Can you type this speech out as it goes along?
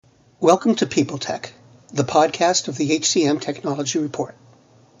Welcome to People Tech, the podcast of the HCM Technology Report.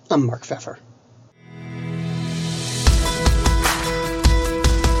 I'm Mark Pfeffer.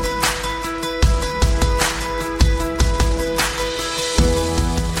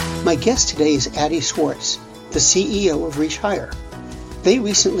 My guest today is Addie Swartz, the CEO of ReachHire. They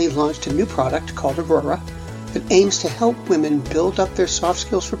recently launched a new product called Aurora that aims to help women build up their soft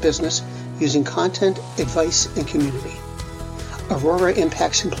skills for business using content, advice, and community. Aurora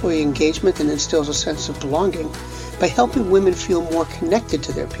impacts employee engagement and instills a sense of belonging by helping women feel more connected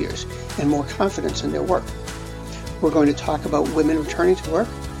to their peers and more confidence in their work. We're going to talk about women returning to work,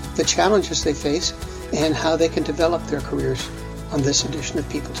 the challenges they face, and how they can develop their careers on this edition of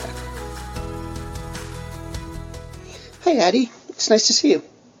People Tech. Hey, Addie. It's nice to see you.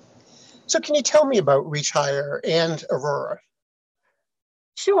 So can you tell me about ReachHire and Aurora?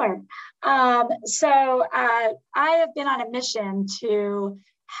 Sure. I have been on a mission to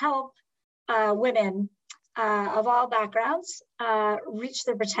help women of all backgrounds reach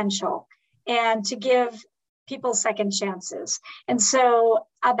their potential and to give people second chances. And so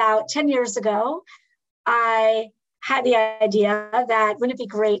about 10 years ago, I had the idea that wouldn't it be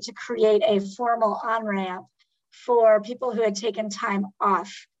great to create a formal on-ramp for people who had taken time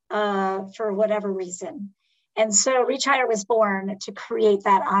off for whatever reason. And so ReachHire was born to create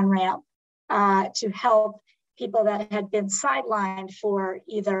that on-ramp to help people that had been sidelined for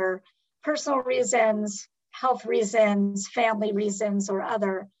either personal reasons, health reasons, family reasons, or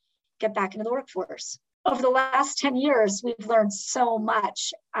other, get back into the workforce. Over the last 10 years, we've learned so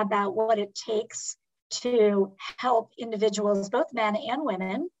much about what it takes to help individuals, both men and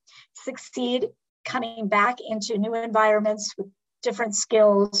women, succeed coming back into new environments with different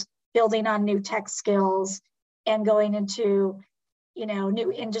skills, building on new tech skills, and going into,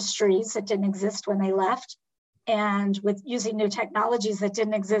 new industries that didn't exist when they left, and with using new technologies that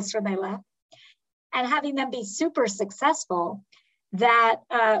didn't exist when they left, and having them be super successful, that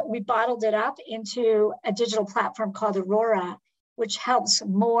we bottled it up into a digital platform called Aurora, which helps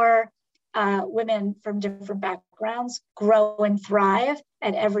more women from different backgrounds grow and thrive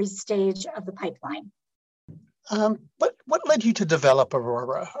at every stage of the pipeline. But what led you to develop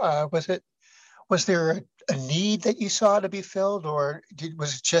Aurora? Was there a need that you saw to be filled, or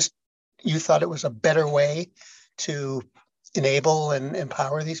was it just you thought it was a better way to enable and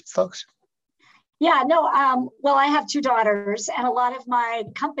empower these folks? Yeah, no. Well, I have two daughters, and a lot of my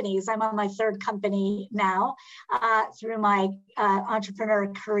companies, I'm on my third company now through my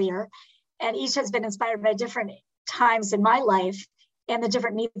entrepreneur career, and each has been inspired by different times in my life and the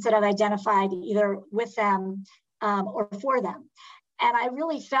different needs that I've identified either with them or for them. And I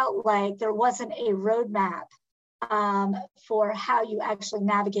really felt like there wasn't a roadmap for how you actually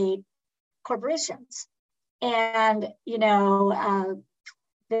navigate corporations. And,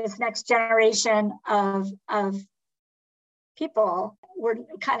 this next generation of people were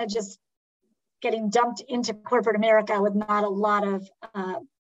kind of just getting dumped into corporate America with not a lot of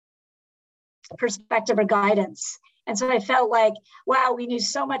perspective or guidance. And so I felt like, wow, we knew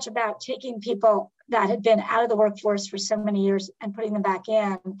so much about taking people that had been out of the workforce for so many years and putting them back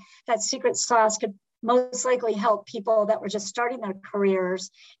in. That secret sauce could most likely help people that were just starting their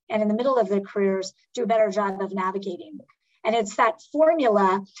careers and in the middle of their careers do a better job of navigating. And it's that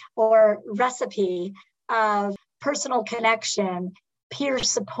formula or recipe of personal connection, peer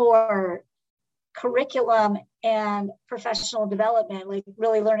support, curriculum, and professional development, like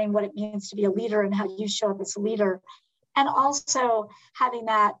really learning what it means to be a leader and how you show up as a leader. And also having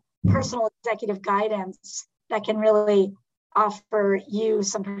that personal executive guidance that can really offer you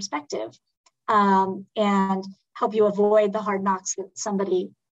some perspective and help you avoid the hard knocks that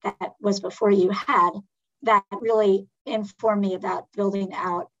somebody that was before you had. That really informed me about building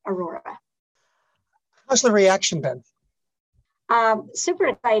out Aurora. How's the reaction been? Super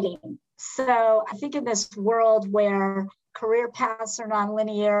exciting. So I think in this world where career paths are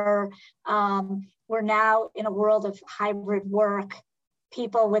nonlinear, we're now in a world of hybrid work.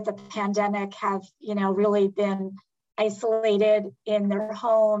 People with the pandemic have, really been isolated in their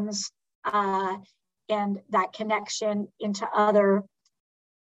homes, and that connection into other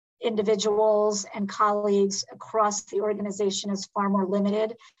individuals and colleagues across the organization is far more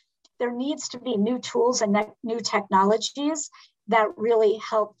limited. There needs to be new tools and new technologies that really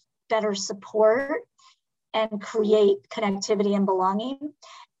help better support and create connectivity and belonging.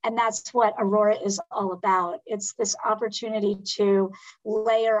 And that's what Aurora is all about. It's this opportunity to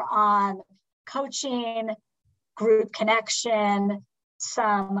layer on coaching, group connection,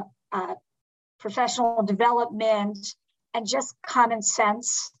 some professional development, and just common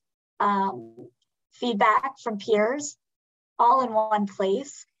sense feedback from peers all in one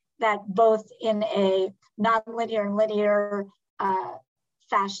place that both in a nonlinear and linear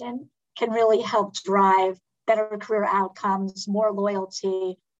fashion can really help drive better career outcomes, more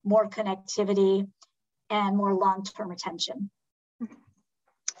loyalty, more connectivity, and more long-term retention.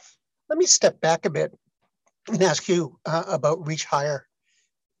 Let me step back a bit and ask you about Reach Higher,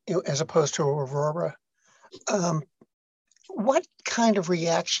 as opposed to Aurora. What kind of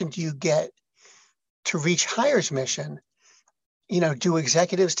reaction do you get to Reach Higher's mission? Do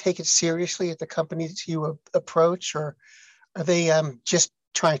executives take it seriously at the companies you approach, or are they just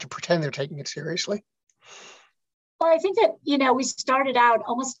trying to pretend they're taking it seriously? Well, I think that, we started out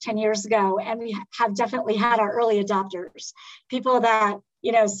almost 10 years ago, and we have definitely had our early adopters, people that,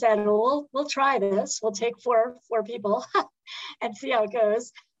 said, well, we'll try this. We'll take four people and see how it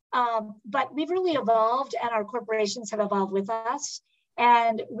goes. But we've really evolved, and our corporations have evolved with us.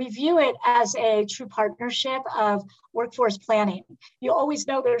 And we view it as a true partnership of workforce planning. You always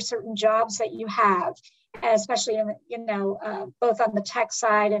know there are certain jobs that you have, especially in, both on the tech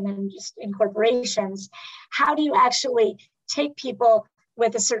side and then just in corporations. How do you actually take people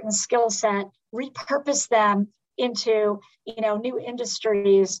with a certain skill set, repurpose them into, new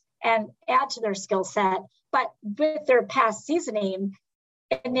industries and add to their skill set, but with their past seasoning,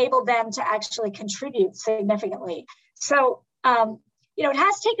 enable them to actually contribute significantly. So, it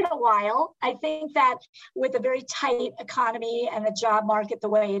has taken a while. I think that with a very tight economy and the job market the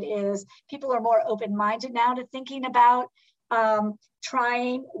way it is, people are more open-minded now to thinking about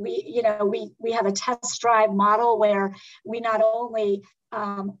trying. We have a test drive model where we not only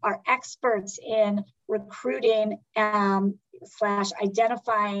are experts in recruiting /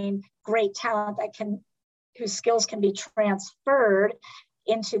 identifying great talent whose skills can be transferred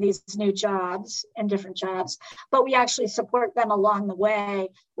into these new jobs and different jobs, but we actually support them along the way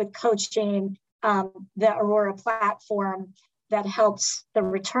with coaching, the Aurora platform that helps the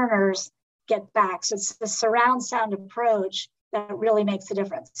returners get back. So it's the surround sound approach that really makes a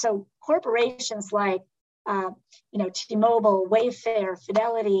difference. So corporations like, T-Mobile, Wayfair,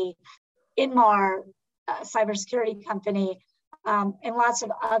 Fidelity, Inmar, cybersecurity company, and lots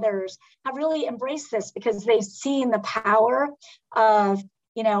of others have really embraced this because they've seen the power of,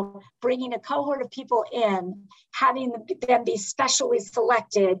 bringing a cohort of people in, having them be specially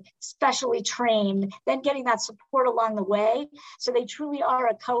selected, specially trained, then getting that support along the way. So they truly are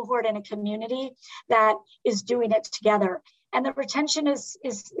a cohort and a community that is doing it together. And the retention is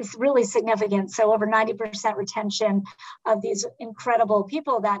really significant. So over 90% retention of these incredible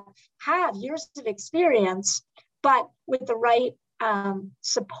people that have years of experience, but with the right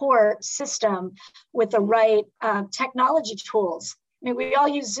support system, with the right technology tools. I mean, we all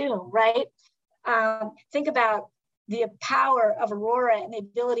use Zoom, right? Think about the power of Aurora and the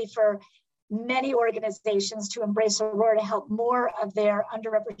ability for many organizations to embrace Aurora to help more of their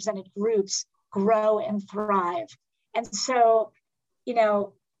underrepresented groups grow and thrive. And so,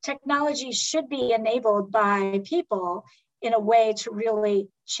 technology should be enabled by people in a way to really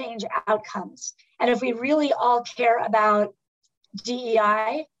change outcomes. And if we really all care about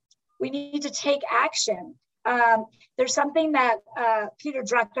DEI, we need to take action. There's something that Peter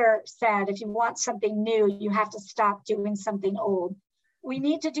Drucker said, if you want something new, you have to stop doing something old. We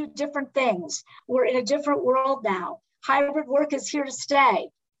need to do different things. We're in a different world now. Hybrid work is here to stay.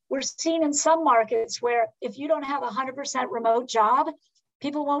 We're seeing in some markets where if you don't have a 100% remote job,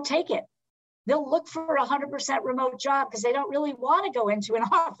 people won't take it. They'll look for a 100% remote job because they don't really want to go into an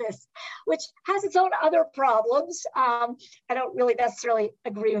office, which has its own other problems. I don't really necessarily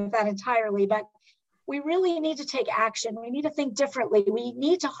agree with that entirely, but we really need to take action. We need to think differently. We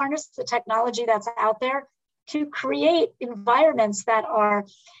need to harness the technology that's out there to create environments that are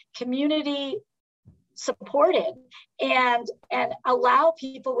community supported and allow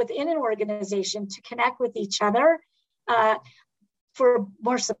people within an organization to connect with each other for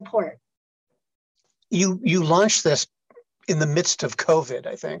more support. You launched this in the midst of COVID,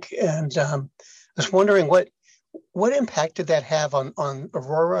 I think, and I was wondering what impact did that have on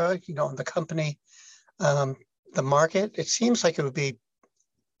Aurora, on the company, the market? It seems like it would be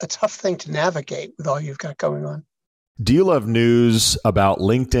a tough thing to navigate with all you've got going on. Do you love news about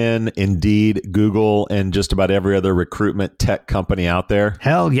LinkedIn, Indeed, Google, and just about every other recruitment tech company out there?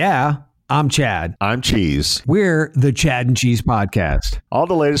 Hell yeah. I'm Chad. I'm Cheese. We're the Chad and Cheese Podcast. All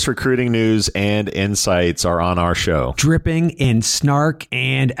the latest recruiting news and insights are on our show. Dripping in snark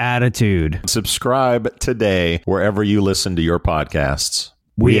and attitude. Subscribe today wherever you listen to your podcasts.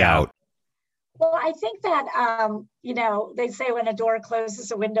 We out. Well, I think that, they say when a door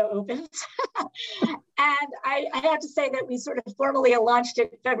closes, a window opens. And I have to say that we sort of formally launched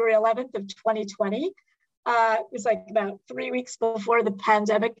it February 11th of 2020. It was like about 3 weeks before the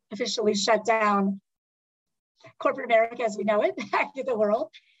pandemic officially shut down corporate America as we know it, back to the world.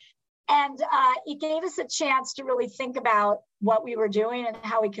 And it gave us a chance to really think about what we were doing and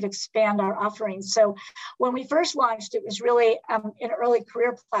how we could expand our offerings. So when we first launched, it was really an early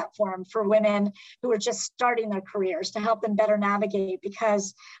career platform for women who were just starting their careers to help them better navigate,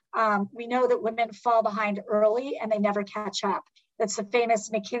 because we know that women fall behind early and they never catch up. That's the famous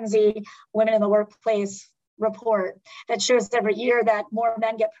McKinsey Women in the Workplace report that shows every year that more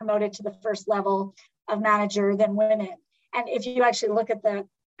men get promoted to the first level of manager than women. And if you actually look at the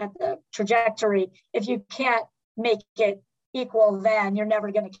trajectory, if you can't make it equal, then you're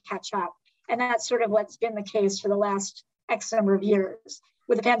never going to catch up. And that's sort of what's been the case for the last X number of years.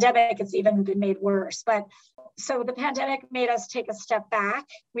 With the pandemic, it's even been made worse. But so the pandemic made us take a step back.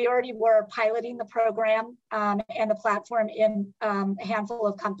 We already were piloting the program and the platform in a handful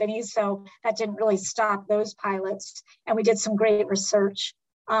of companies. So that didn't really stop those pilots. And we did some great research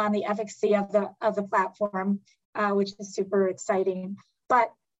on the efficacy of the platform, which is super exciting.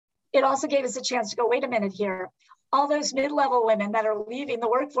 But it also gave us a chance to go, wait a minute here. All those mid-level women that are leaving the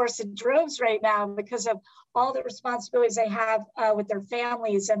workforce in droves right now because of all the responsibilities they have with their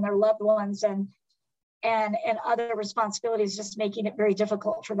families and their loved ones and other responsibilities, just making it very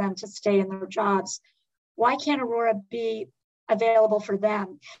difficult for them to stay in their jobs. Why can't Aurora be available for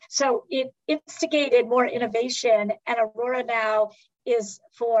them? So it instigated more innovation, and Aurora now is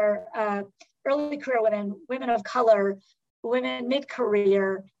for early career women, women of color, women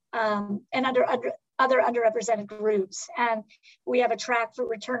mid-career, and other underrepresented groups. And we have a track for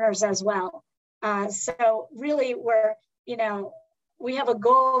returners as well. So really we have a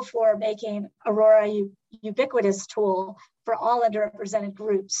goal for making Aurora a ubiquitous tool for all underrepresented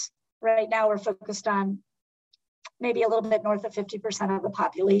groups. Right now we're focused on maybe a little bit north of 50% of the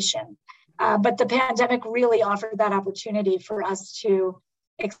population. But the pandemic really offered that opportunity for us to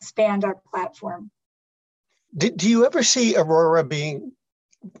expand our platform. Do you ever see Aurora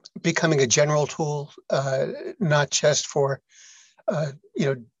becoming a general tool, not just for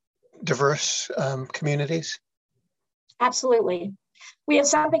diverse communities? Absolutely. We have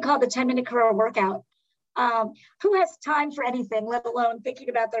something called the 10-minute career workout. Who has time for anything, let alone thinking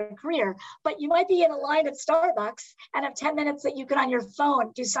about their career? But you might be in a line at Starbucks and have 10 minutes that you can on your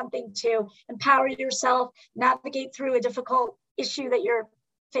phone do something to empower yourself, navigate through a difficult issue that you're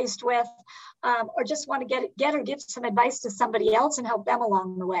faced with, or just want to get or give some advice to somebody else and help them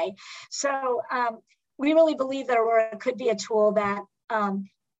along the way. So we really believe that Aurora could be a tool that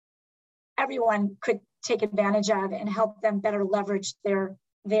everyone could take advantage of and help them better leverage their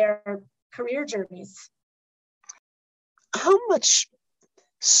career journeys. How much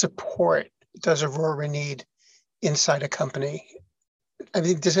support does Aurora need inside a company? I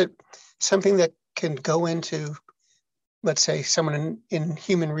mean, is it something that can go into, let's say, someone in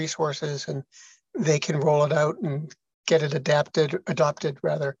human resources and they can roll it out and get it adopted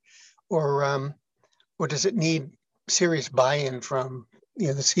rather, or does it need serious buy-in from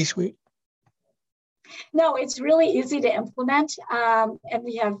the C-suite? No, it's really easy to implement, and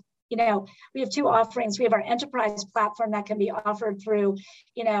we have two offerings. We have our enterprise platform that can be offered through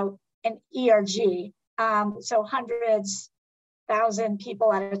an ERG, so hundreds, 1,000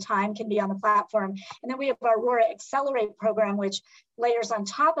 people at a time can be on the platform. And then we have our Aurora Accelerate program, which layers on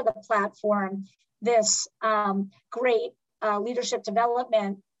top of the platform this great leadership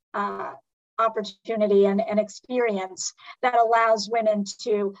development opportunity and experience that allows women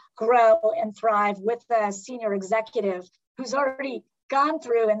to grow and thrive with a senior executive who's already gone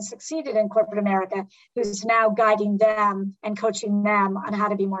through and succeeded in corporate America, who's now guiding them and coaching them on how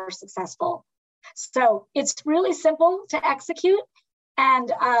to be more successful. So it's really simple to execute.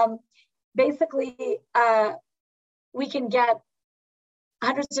 And basically, we can get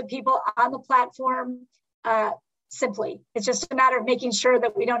hundreds of people on the platform simply. It's just a matter of making sure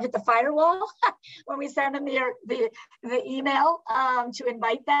that we don't hit the firewall when we send them the email to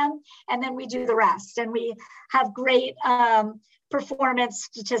invite them, and then we do the rest. And we have great performance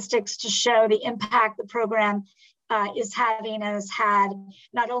statistics to show the impact the program is having and has had,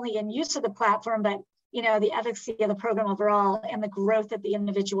 not only in use of the platform, but the efficacy of the program overall and the growth that the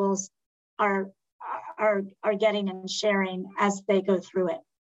individuals are getting and sharing as they go through it.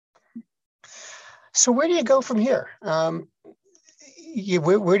 So where do you go from here? Where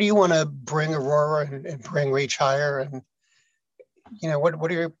do you want to bring Aurora and bring Reach Higher? And what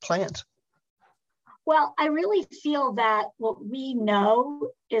are your plans? Well, I really feel that what we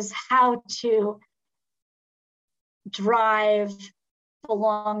know is how to drive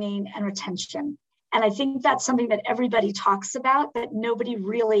belonging and retention. And I think that's something that everybody talks about, but nobody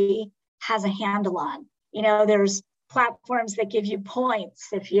really has a handle on. There's platforms that give you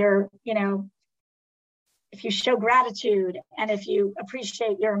points if you're, if you show gratitude and if you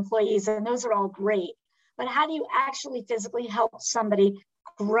appreciate your employees, and those are all great. But how do you actually physically help somebody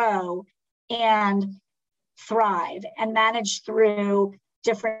grow and thrive and manage through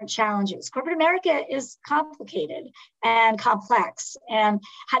different challenges? Corporate America is complicated and complex. And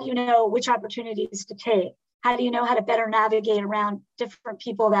how do you know which opportunities to take? How do you know how to better navigate around different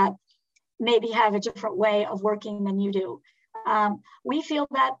people that maybe have a different way of working than you do? We feel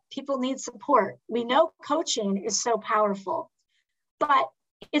that people need support. We know coaching is so powerful, but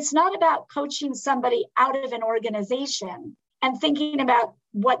it's not about coaching somebody out of an organization and thinking about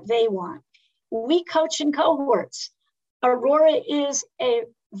what they want. We coach in cohorts. Aurora is a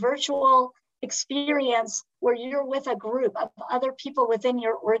virtual experience where you're with a group of other people within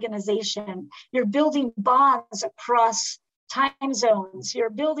your organization. You're building bonds across time zones.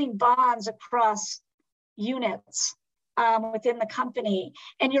 You're building bonds across units within the company,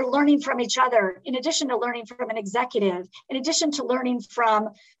 and you're learning from each other, in addition to learning from an executive, in addition to learning from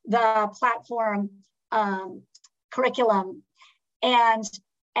the platform curriculum and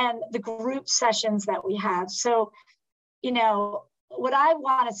the group sessions that we have. So, what I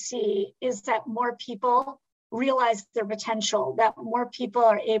want to see is that more people realize their potential, that more people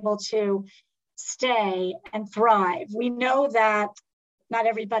are able to stay and thrive. We know that not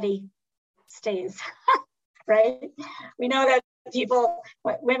everybody stays, right? We know that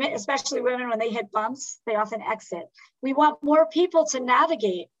women, especially women, when they hit bumps, they often exit. We want more people to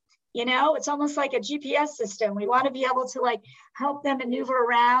navigate. It's almost like a GPS system. We want to be able to help them maneuver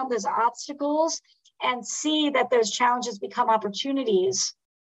around those obstacles and see that those challenges become opportunities.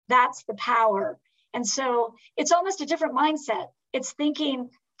 That's the power. And so it's almost a different mindset. It's thinking,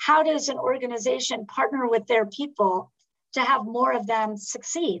 how does an organization partner with their people to have more of them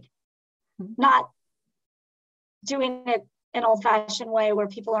succeed? Not doing it an old-fashioned way where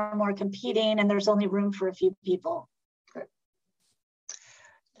people are more competing and there's only room for a few people.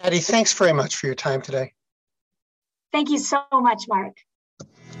 Addie, thanks very much for your time today. Thank you so much, Mark.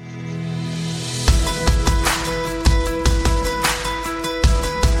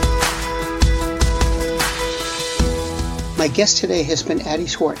 My guest today has been Addie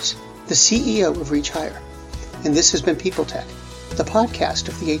Schwartz, the CEO of ReachHire, and this has been People Tech, the podcast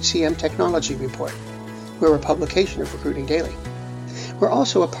of the HCM Technology Report. We're a publication of Recruiting Daily. We're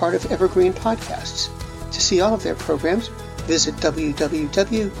also a part of Evergreen Podcasts. To see all of their programs, visit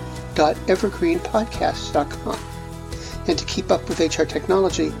www.evergreenpodcasts.com. And to keep up with HR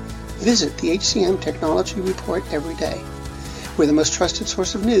technology, visit the HCM Technology Report every day. We're the most trusted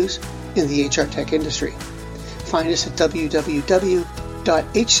source of news in the HR tech industry. Find us at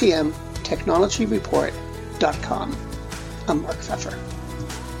www.hcmtechnologyreport.com. I'm Mark Pfeffer.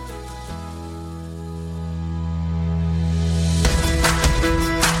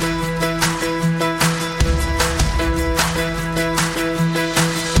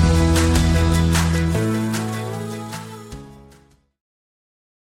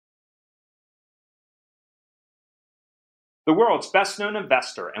 The world's best-known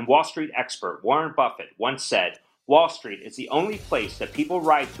investor and Wall Street expert Warren Buffett once said, "Wall Street is the only place that people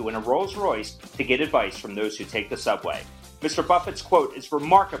ride to in a Rolls-Royce to get advice from those who take the subway." Mr. Buffett's quote is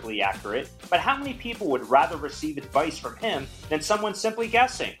remarkably accurate, but how many people would rather receive advice from him than someone simply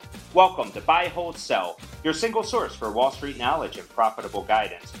guessing? Welcome to Buy, Hold, Sell, your single source for Wall Street knowledge and profitable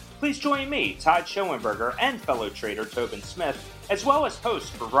guidance. Please join me, Todd Schoenberger, and fellow trader Tobin Smith, as well as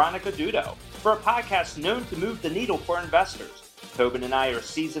host Veronica Dudo, for a podcast known to move the needle for investors. Tobin and I are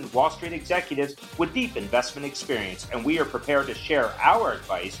seasoned Wall Street executives with deep investment experience, and we are prepared to share our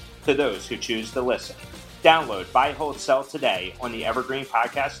advice to those who choose to listen. Download Buy, Hold, Sell today on the Evergreen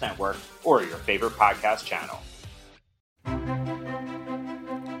Podcast Network or your favorite podcast channel.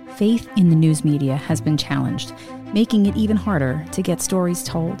 Faith in the news media has been challenged, making it even harder to get stories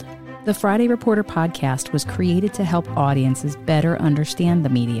told. The Friday Reporter podcast was created to help audiences better understand the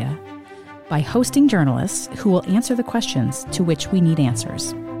media by hosting journalists who will answer the questions to which we need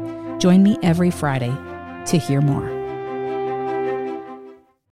answers. Join me every Friday to hear more.